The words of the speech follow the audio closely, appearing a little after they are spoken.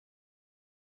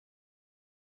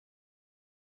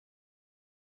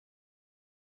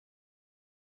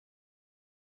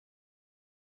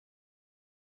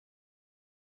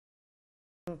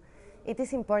It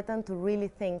is important to really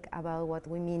think about what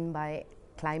we mean by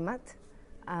climate.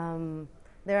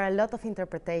 There are a lot of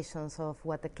interpretations of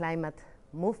what the climate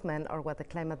movement or what the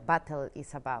climate battle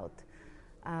is about.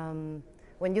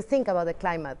 When you think about the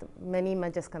climate, many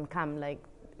images can come, like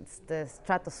it's the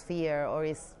stratosphere, or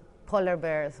it's polar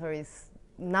bears, or it's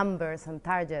numbers and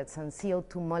targets and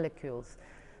CO2 molecules.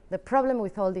 The problem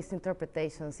with all these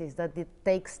interpretations is that it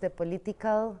takes the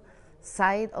political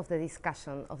side of the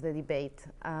discussion, of the debate.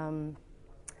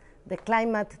 The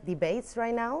climate debates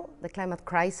right now, the climate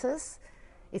crisis,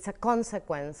 it's a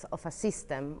consequence of a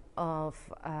system, of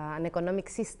an economic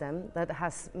system that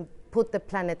has put the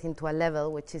planet into a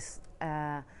level which is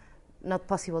not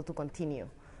possible to continue.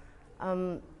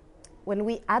 When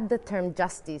we add the term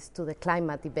justice to the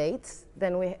climate debates,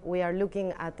 then we are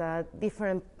looking at a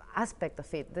different aspect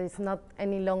of it. It's not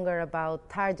any longer about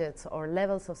targets or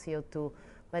levels of CO2,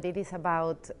 but it is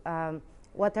about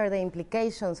what are the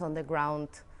implications on the ground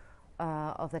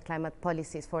of the climate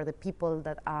policies for the people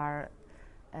that are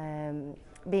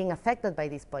being affected by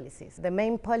these policies. The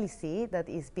main policy that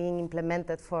is being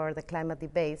implemented for the climate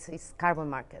debates is carbon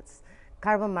markets.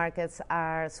 Carbon markets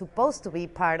are supposed to be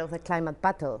part of the climate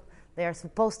battle. They are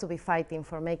supposed to be fighting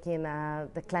for making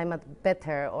the climate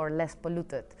better or less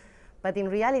polluted. But in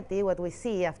reality, what we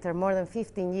see after more than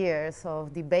 15 years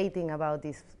of debating about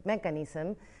this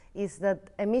mechanism is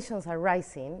that emissions are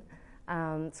rising,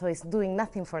 so it's doing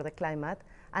nothing for the climate.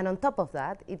 And on top of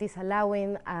that, it is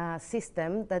allowing a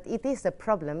system that it is the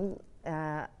problem,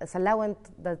 it's allowing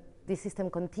that this system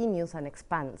continues and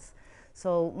expands.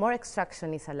 So more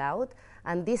extraction is allowed,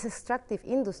 and these extractive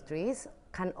industries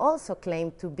can also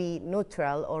claim to be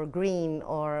neutral or green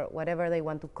or whatever they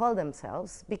want to call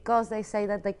themselves, because they say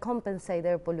that they compensate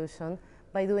their pollution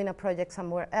by doing a project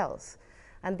somewhere else.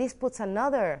 And this puts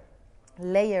another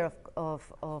layer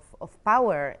of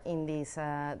power in this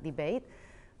debate,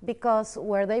 because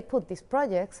where they put these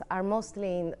projects are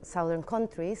mostly in southern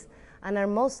countries and are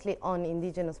mostly on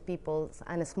indigenous peoples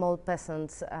and small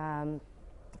peasants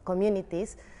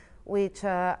communities, which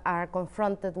are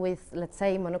confronted with, let's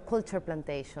say, monoculture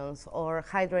plantations or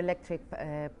hydroelectric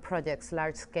projects,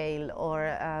 large scale,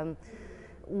 or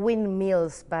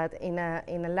windmills, but in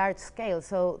a large scale.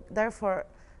 So therefore,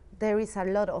 there is a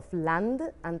lot of land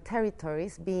and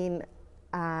territories being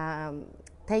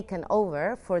taken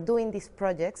over for doing these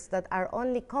projects that are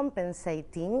only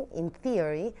compensating, in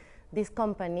theory, these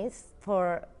companies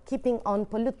for keeping on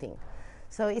polluting.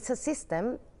 So it's a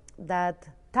system that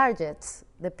targets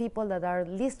the people that are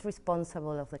least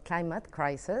responsible of the climate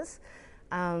crisis,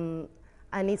 and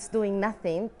it's doing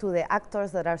nothing to the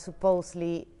actors that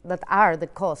are the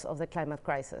cause of the climate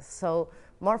crisis. So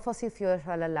more fossil fuels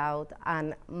are allowed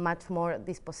and much more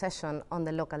dispossession on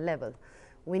the local level.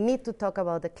 We need to talk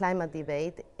about the climate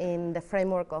debate in the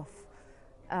framework of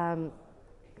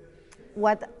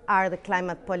what are the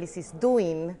climate policies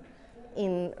doing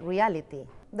in reality.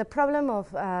 The problem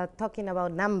of talking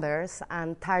about numbers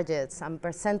and targets and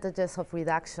percentages of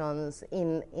reductions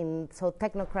in so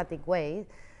technocratic way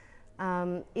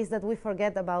is that we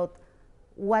forget about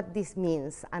what this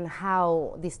means and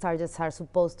how these targets are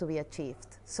supposed to be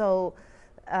achieved. So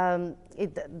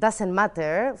it doesn't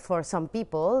matter for some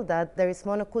people that there is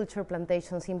monoculture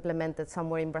plantations implemented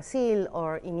somewhere in Brazil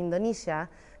or in Indonesia,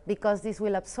 because this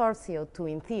will absorb CO2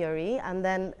 in theory, and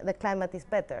then the climate is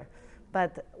better.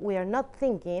 But we are not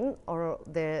thinking, or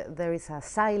there is a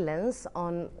silence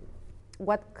on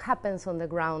what happens on the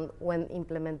ground when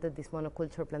implemented these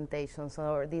monoculture plantations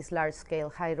or this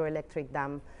large-scale hydroelectric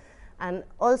dam. And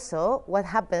also what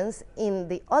happens in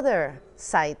the other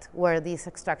site where these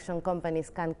extraction companies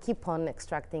can keep on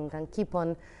extracting, can keep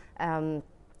on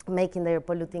making their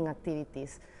polluting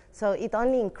activities. So it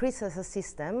only increases a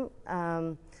system,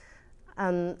 and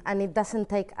it doesn't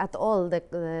take at all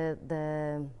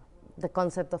the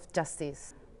concept of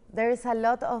justice. There is a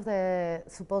lot of the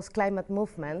supposed climate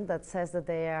movement that says that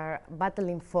they are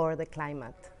battling for the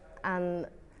climate. And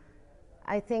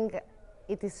I think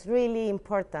it is really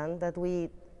important that we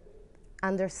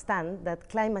understand that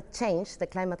climate change, the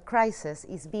climate crisis,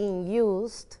 is being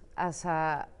used as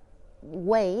a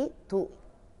way to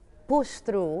push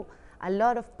through a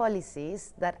lot of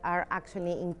policies that are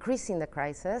actually increasing the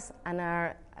crisis and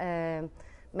are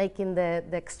making the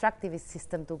extractivist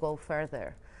system to go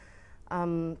further.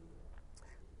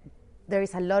 There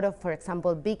is a lot of, for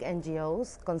example, big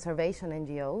NGOs, conservation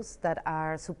NGOs, that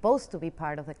are supposed to be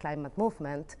part of the climate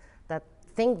movement, that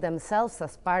think themselves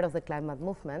as part of the climate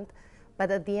movement, but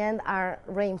at the end are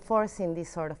reinforcing these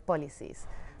sort of policies.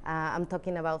 I'm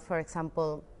talking about, for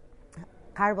example,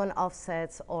 carbon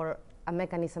offsets or a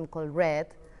mechanism called RED,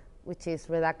 which is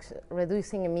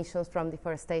reducing emissions from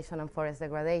deforestation and forest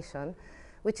degradation,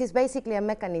 which is basically a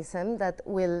mechanism that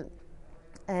will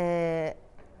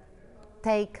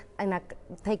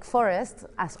take forests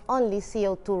as only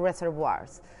CO2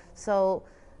 reservoirs. So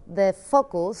the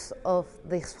focus of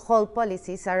these whole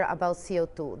policies are about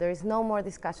CO2. There is no more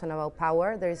discussion about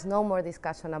power. There is no more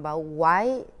discussion about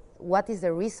why, what is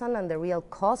the reason and the real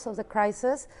cause of the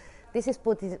crisis. This is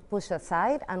pushed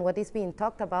aside, and what is being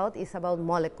talked about is about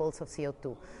molecules of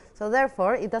CO2. So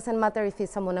therefore, it doesn't matter if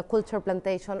it's a monoculture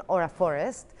plantation or a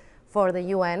forest. For the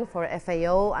UN, for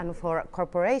FAO, and for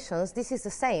corporations, this is the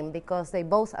same because they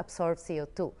both absorb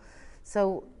CO2.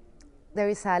 So there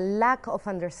is a lack of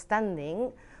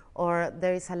understanding, or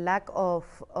there is a lack of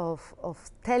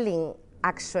telling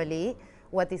actually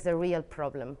what is the real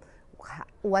problem.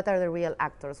 What are the real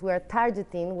actors? We are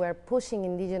targeting, we are pushing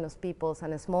indigenous peoples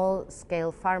and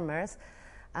small-scale farmers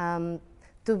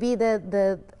to be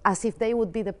as if they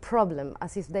would be the problem,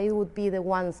 as if they would be the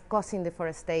ones causing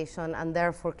deforestation and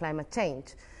therefore climate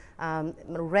change.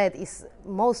 Red is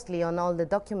mostly on all the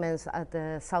documents at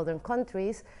the southern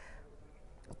countries,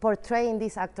 portraying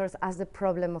these actors as the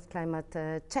problem of climate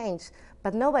change,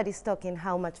 but nobody's talking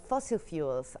how much fossil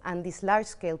fuels and these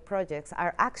large-scale projects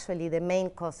are actually the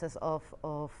main causes of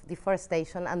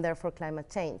deforestation and therefore climate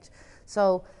change.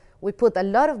 So we put a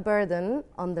lot of burden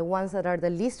on the ones that are the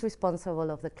least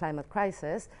responsible of the climate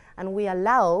crisis, and we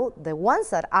allow the ones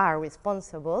that are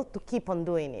responsible to keep on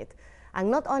doing it.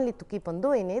 And not only to keep on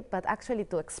doing it, but actually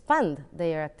to expand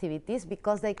their activities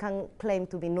because they can claim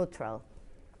to be neutral.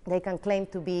 They can claim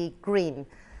to be green.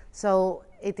 So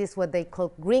it is what they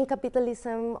call green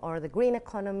capitalism or the green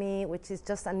economy, which is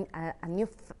just a new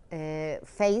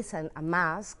face and a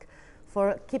mask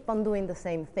for keep on doing the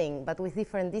same thing, but with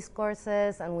different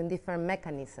discourses and with different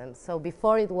mechanisms. So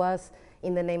before it was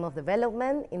in the name of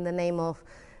development, in the name of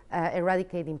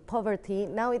eradicating poverty.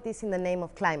 Now it is in the name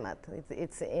of climate.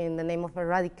 It's in the name of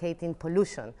eradicating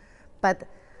pollution. But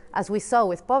as we saw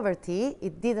with poverty,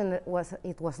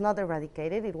 it was not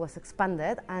eradicated, it was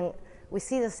expanded, and we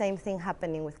see the same thing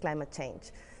happening with climate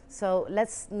change. So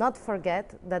let's not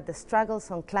forget that the struggles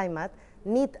on climate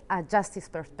need a justice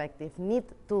perspective, need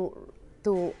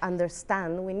to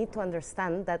understand, we need to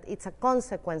understand that it's a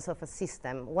consequence of a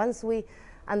system. Once we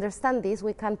understand this,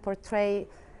 we can portray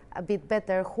a bit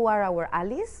better who are our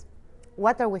allies,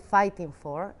 what are we fighting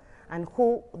for, and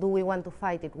who do we want to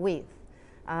fight it with.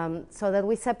 So that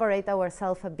we separate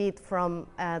ourselves a bit from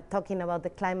talking about the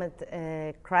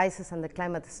climate crisis and the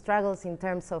climate struggles in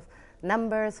terms of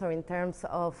numbers or in terms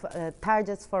of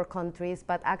targets for countries,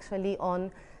 but actually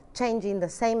on changing the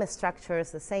same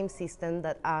structures, the same system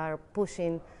that are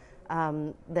pushing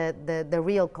the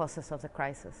real causes of the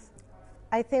crisis.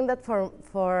 I think that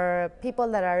for people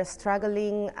that are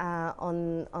struggling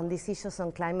on these issues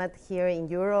on climate here in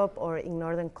Europe or in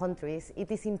northern countries,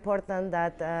 it is important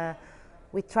that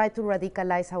we try to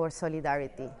radicalize our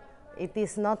solidarity. It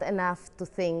is not enough to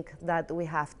think that we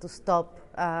have to stop,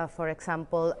 for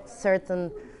example,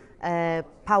 certain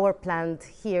power plant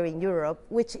here in Europe,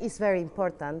 which is very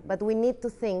important, but we need to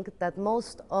think that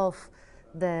most of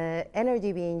the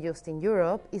energy being used in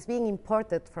Europe is being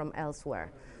imported from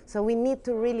elsewhere. So we need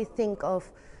to really think of,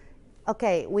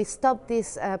 okay, we stop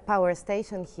this power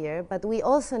station here, but we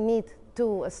also need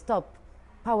to stop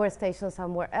power stations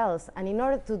somewhere else. And in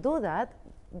order to do that,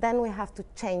 then we have to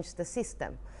change the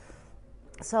system.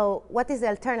 So what is the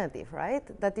alternative, right?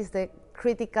 That is the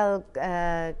critical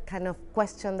kind of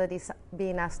question that is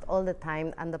being asked all the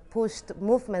time and that pushed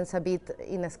movements a bit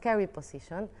in a scary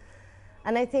position.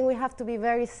 And I think we have to be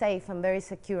very safe and very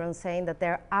secure on saying that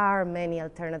there are many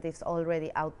alternatives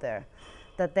already out there,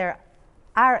 that there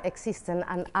are existent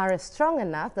and are strong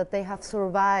enough that they have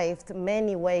survived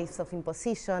many waves of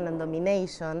imposition and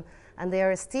domination, and they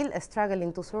are still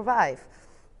struggling to survive.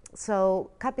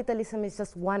 So capitalism is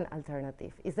just one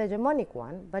alternative. It's the hegemonic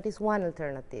one, but it's one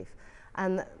alternative.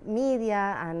 And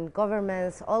media and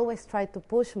governments always try to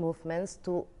push movements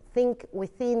to think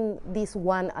within this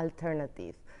one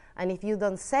alternative. And if you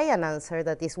don't say an answer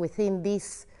that is within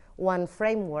this one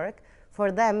framework,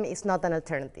 for them it's not an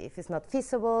alternative. It's not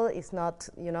feasible, it's not,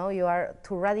 you are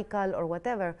too radical or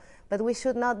whatever. But we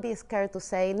should not be scared to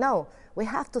say, no, we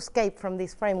have to escape from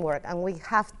this framework and we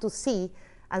have to see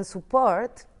and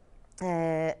support,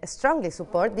 strongly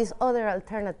support these other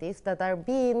alternatives that are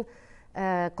being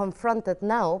confronted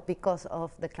now because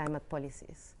of the climate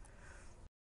policies.